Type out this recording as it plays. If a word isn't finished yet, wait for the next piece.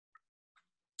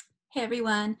Hey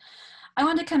everyone. I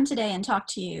wanted to come today and talk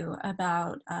to you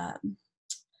about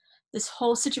this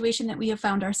whole situation that we have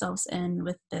found ourselves in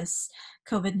with this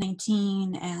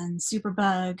COVID-19 and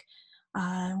superbug.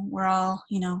 We're all,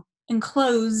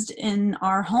 enclosed in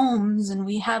our homes and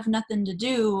we have nothing to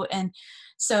do. And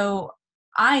so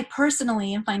I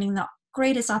personally am finding the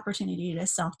greatest opportunity to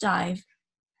self dive,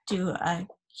 do a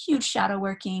huge shadow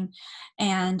working,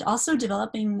 and also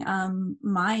developing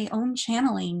my own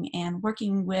channeling and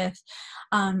working with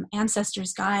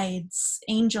ancestors, guides,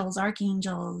 angels,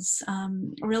 archangels,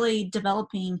 really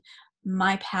developing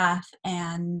my path.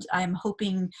 And I'm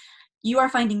hoping you are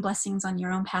finding blessings on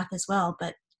your own path as well,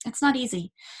 but it's not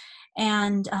easy.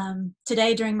 And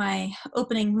today, during my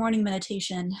opening morning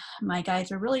meditation, my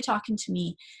guides were really talking to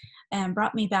me and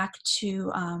brought me back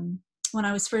to when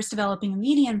I was first developing a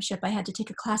mediumship. I had to take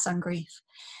a class on grief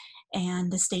and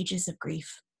the stages of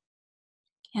grief.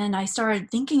 And I started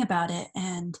thinking about it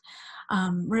and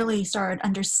really started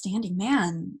understanding,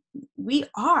 man, we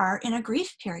are in a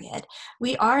grief period.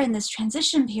 We are in this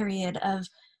transition period of,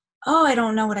 oh, I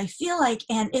don't know what I feel like.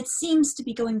 And it seems to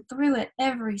be going through it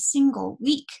every single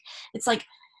week. It's like,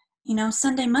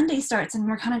 Sunday, Monday starts, and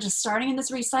we're kind of just starting in this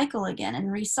recycle again and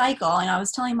recycle. And I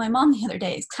was telling my mom the other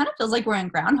day, it kind of feels like we're in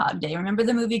Groundhog Day. Remember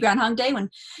the movie Groundhog Day when,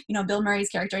 Bill Murray's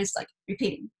character is like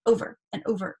repeating over and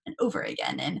over and over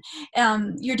again.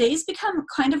 And your days become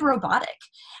kind of robotic.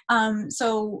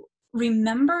 So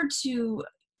remember to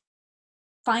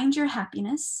find your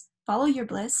happiness, follow your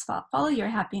bliss, follow your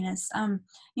happiness.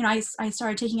 I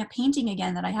started taking up painting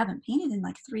again that I haven't painted in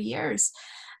like 3 years,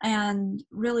 and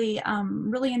really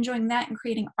enjoying that and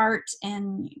creating art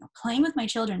and playing with my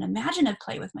children, imaginative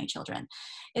play with my children.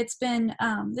 It's been,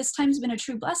 this time's been a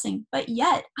true blessing, but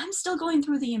yet I'm still going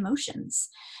through the emotions.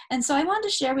 And so I wanted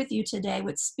to share with you today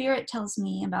what Spirit tells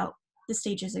me about the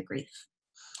stages of grief.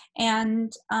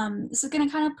 And this is going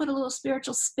to kind of put a little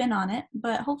spiritual spin on it,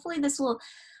 but hopefully this will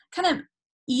kind of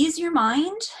ease your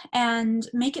mind and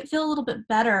make it feel a little bit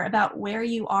better about where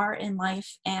you are in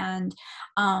life and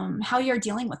how you're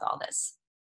dealing with all this.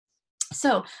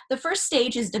 So the first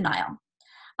stage is denial.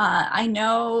 I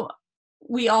know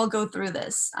we all go through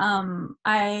this.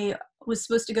 I was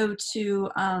supposed to go to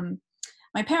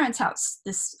my parents' house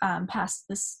this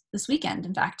weekend,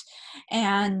 in fact,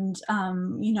 and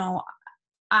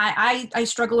I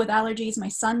struggle with allergies. My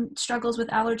son struggles with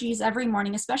allergies every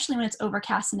morning, especially when it's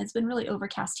overcast, and it's been really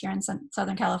overcast here in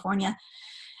Southern California.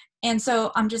 And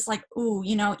so I'm just like, ooh,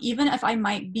 even if I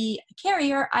might be a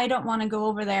carrier, I don't want to go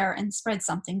over there and spread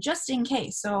something just in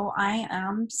case. So I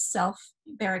am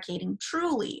self-barricading,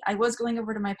 truly. I was going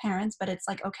over to my parents, but it's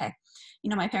like, okay,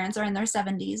 my parents are in their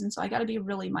 70s, and so I got to be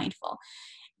really mindful.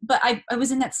 But I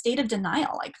was in that state of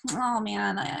denial, like, oh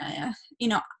man,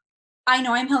 I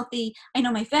know I'm healthy. I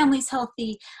know my family's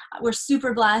healthy. We're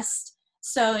super blessed.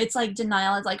 So it's like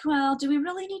denial. It's like, well, do we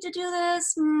really need to do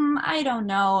this? I don't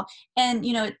know. And,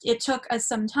 it took us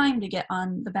some time to get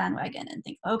on the bandwagon and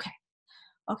think, okay,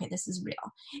 this is real.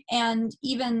 And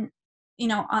even,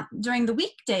 during the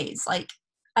weekdays, like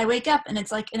I wake up and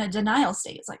it's like in a denial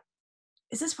state. It's like,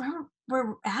 is this where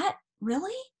we're at?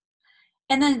 Really?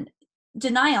 And then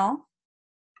denial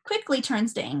quickly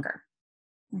turns to anger.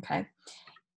 Okay.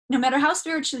 No matter how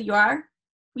spiritual you are,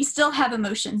 we still have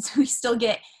emotions. We still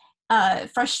get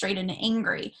frustrated and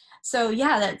angry. So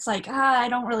yeah, that's like, I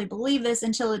don't really believe this,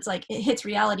 until it's like, it hits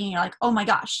reality and you're like, oh my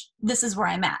gosh, this is where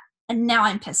I'm at. And now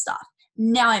I'm pissed off.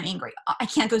 Now I'm angry. I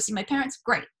can't go see my parents.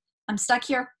 Great. I'm stuck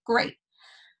here. Great.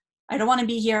 I don't want to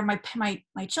be here. My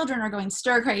children are going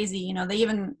stir crazy. They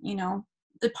even,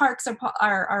 the parks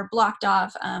are blocked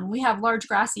off. We have large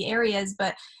grassy areas,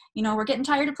 but we're getting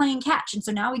tired of playing catch. And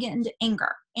so now we get into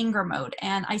anger mode.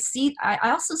 And I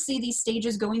also see these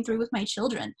stages going through with my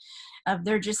children.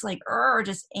 They're just like,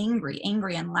 just angry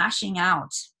and lashing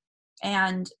out.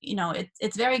 And,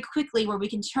 it's very quickly where we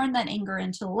can turn that anger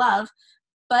into love,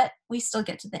 but we still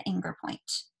get to the anger point.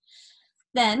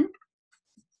 Then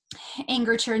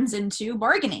anger turns into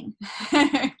bargaining.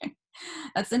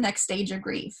 That's the next stage of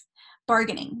grief.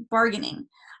 Bargaining. Okay.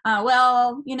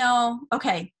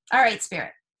 All right,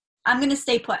 Spirit. I'm going to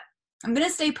stay put.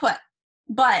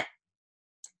 But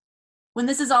when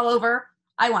this is all over,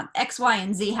 I want X, Y,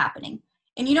 and Z happening.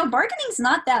 And bargaining's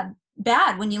not that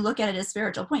bad when you look at it as a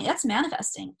spiritual point. That's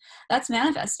manifesting.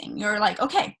 You're like,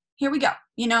 okay, here we go.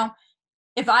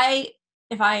 If I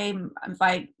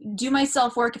do my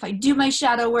self work, if I do my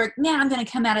shadow work, man, I'm going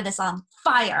to come out of this on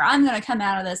fire. I'm going to come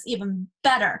out of this even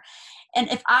better. And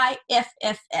if,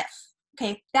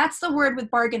 okay, that's the word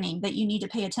with bargaining that you need to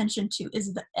pay attention to,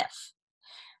 is the if.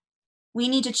 We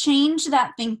need to change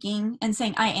that thinking and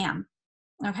saying, I am.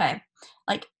 Okay.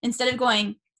 Like, instead of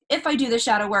going, if I do the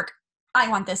shadow work, I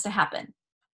want this to happen.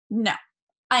 No,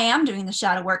 I am doing the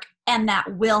shadow work and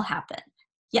that will happen.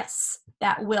 Yes,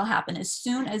 that will happen. As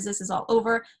soon as this is all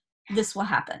over, this will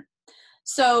happen.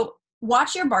 So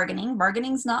watch your bargaining.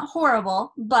 Bargaining's not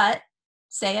horrible, but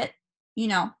say it, you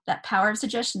know, that power of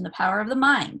suggestion, the power of the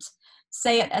mind.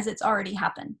 Say it as it's already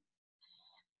happened.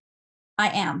 I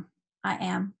am, I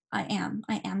am, I am,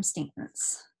 I am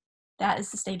statements. That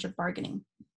is the stage of bargaining.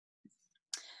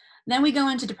 Then we go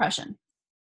into depression.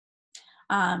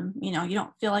 You know, you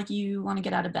don't feel like you want to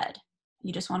get out of bed.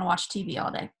 You just want to watch TV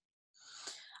all day.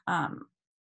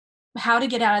 How to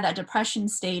get out of that depression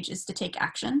stage is to take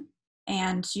action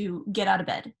and to get out of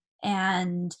bed.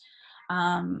 And,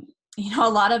 you know, a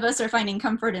lot of us are finding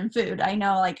comfort in food. I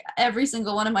know, like, every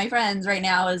single one of my friends right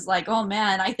now is like, oh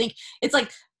man, I think it's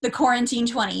like the quarantine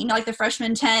 20, you know, like the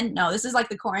freshman 10. No, this is like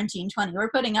the quarantine 20. We're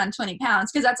putting on 20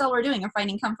 pounds because that's all we're doing. We're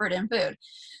finding comfort in food.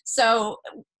 So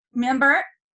remember,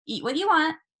 eat what you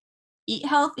want, eat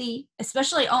healthy,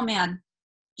 especially, oh man,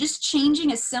 just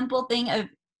changing a simple thing of,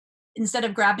 instead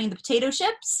of grabbing the potato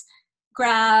chips,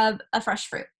 grab a fresh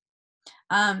fruit.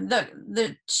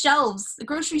 The shelves, the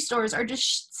grocery stores are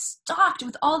just stocked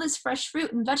with all this fresh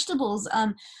fruit and vegetables.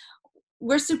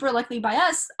 We're super lucky by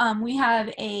us. We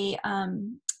have a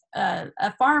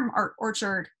farm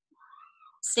orchard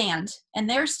stand, and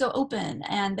they're still open,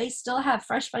 and they still have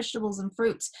fresh vegetables and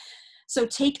fruits. So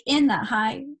take in that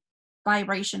high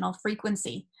vibrational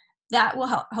frequency. That will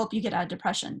help you get out of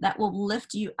depression. That will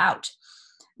lift you out.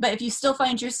 But if you still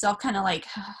find yourself kind of like,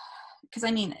 because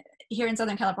I mean, here in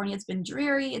Southern California, it's been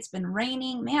dreary, it's been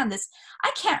raining. Man,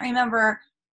 I can't remember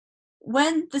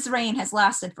when this rain has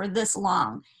lasted for this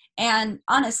long. And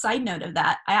on a side note of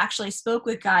that, I actually spoke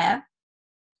with Gaia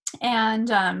and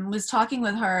was talking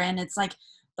with her, and it's like,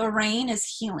 the rain is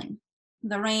healing.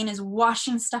 The rain is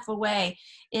washing stuff away.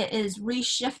 It is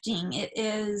reshifting. It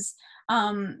is,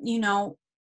 you know,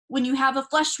 when you have a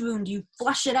flesh wound, you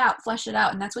flush it out.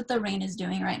 And that's what the rain is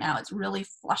doing right now. It's really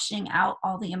flushing out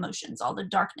all the emotions, all the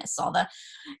darkness, all the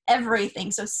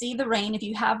everything. So see the rain, if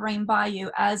you have rain by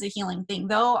you, as a healing thing.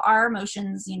 Though our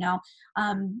emotions, you know,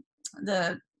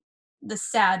 the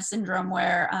SAD syndrome,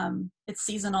 where it's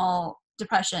seasonal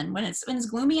depression. When it's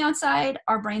gloomy outside,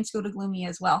 our brains go to gloomy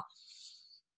as well.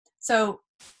 So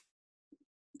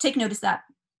take notice that.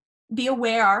 Be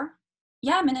aware.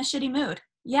 Yeah, I'm in a shitty mood.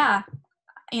 Yeah,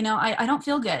 you know, I don't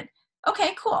feel good.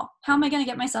 Okay, cool. How am I going to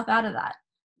get myself out of that?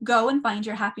 Go and find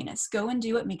your happiness. Go and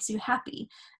do what makes you happy.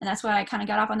 And that's why I kind of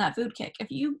got off on that food kick.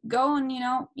 If you go and, you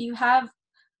know, you have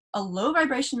a low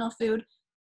vibrational food,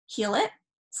 heal it,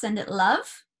 send it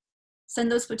love,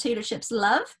 send those potato chips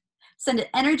love, send it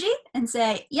energy, and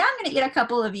say, yeah, I'm going to eat a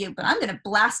couple of you, but I'm going to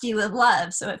blast you with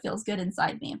love so it feels good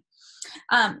inside me.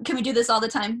 Can we do this all the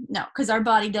time? No, because our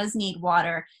body does need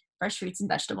water, fresh fruits and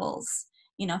vegetables,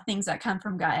 you know, things that come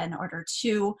from Gaia, in order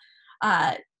to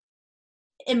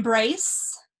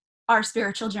embrace our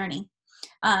spiritual journey.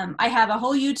 I have a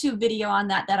whole YouTube video on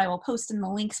that I will post in the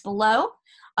links below,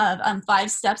 of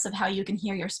 5 steps of how you can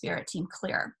hear your spirit team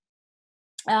clear.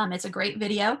 It's a great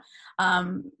video.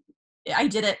 I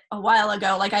did it a while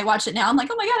ago. Like, I watch it now, I'm like,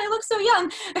 oh my God, I look so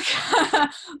young.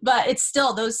 But it's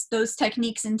still, those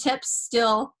techniques and tips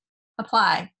still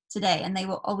apply today, and they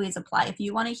will always apply. If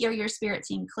you want to hear your spirit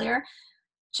team clear,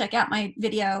 check out my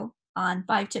video on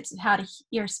 5 tips of how to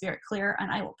hear spirit clear,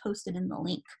 and I will post it in the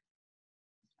link.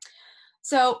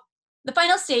 So the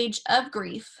final stage of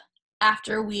grief,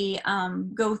 after we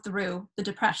go through the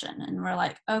depression and we're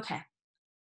like, okay,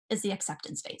 is the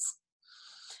acceptance phase.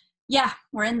 Yeah,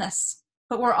 we're in this,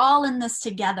 but we're all in this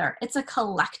together. It's a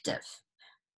collective.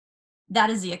 That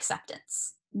is the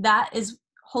acceptance. That is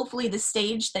hopefully the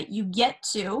stage that you get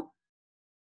to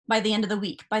by the end of the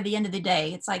week, by the end of the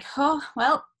day. It's like, oh,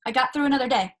 well, I got through another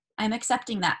day. I'm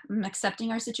accepting that. I'm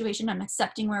accepting our situation. I'm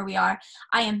accepting where we are.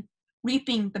 I am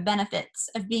reaping the benefits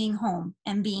of being home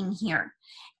and being here,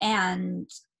 and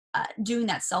doing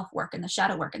that self-work and the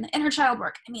shadow work and the inner child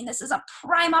work. I mean, this is a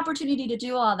prime opportunity to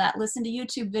do all that. Listen to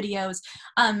YouTube videos,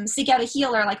 seek out a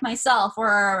healer like myself,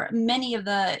 or many of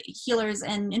the healers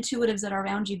and intuitives that are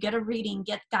around you. Get a reading,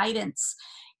 get guidance,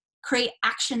 create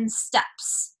action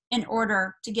steps in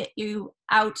order to get you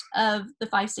out of the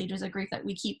 5 stages of grief that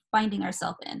we keep finding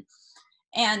ourselves in.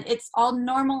 And it's all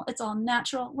normal. It's all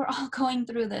natural. We're all going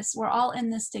through this. We're all in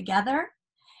this together.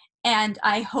 And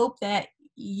I hope that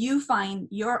you find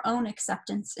your own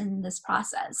acceptance in this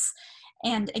process.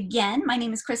 And again, my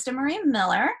name is Krista Marie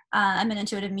Miller. I'm an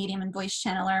intuitive medium and voice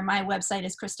channeler. My website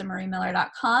is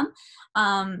KristaMarieMiller.com.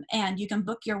 And you can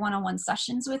book your one-on-one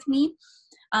sessions with me.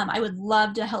 I would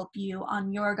love to help you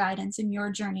on your guidance and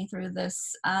your journey through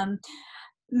this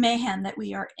mayhem that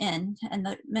we are in, and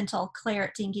the mental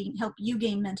clarity, help you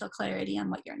gain mental clarity on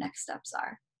what your next steps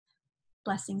are.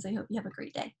 Blessings. I hope you have a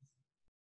great day.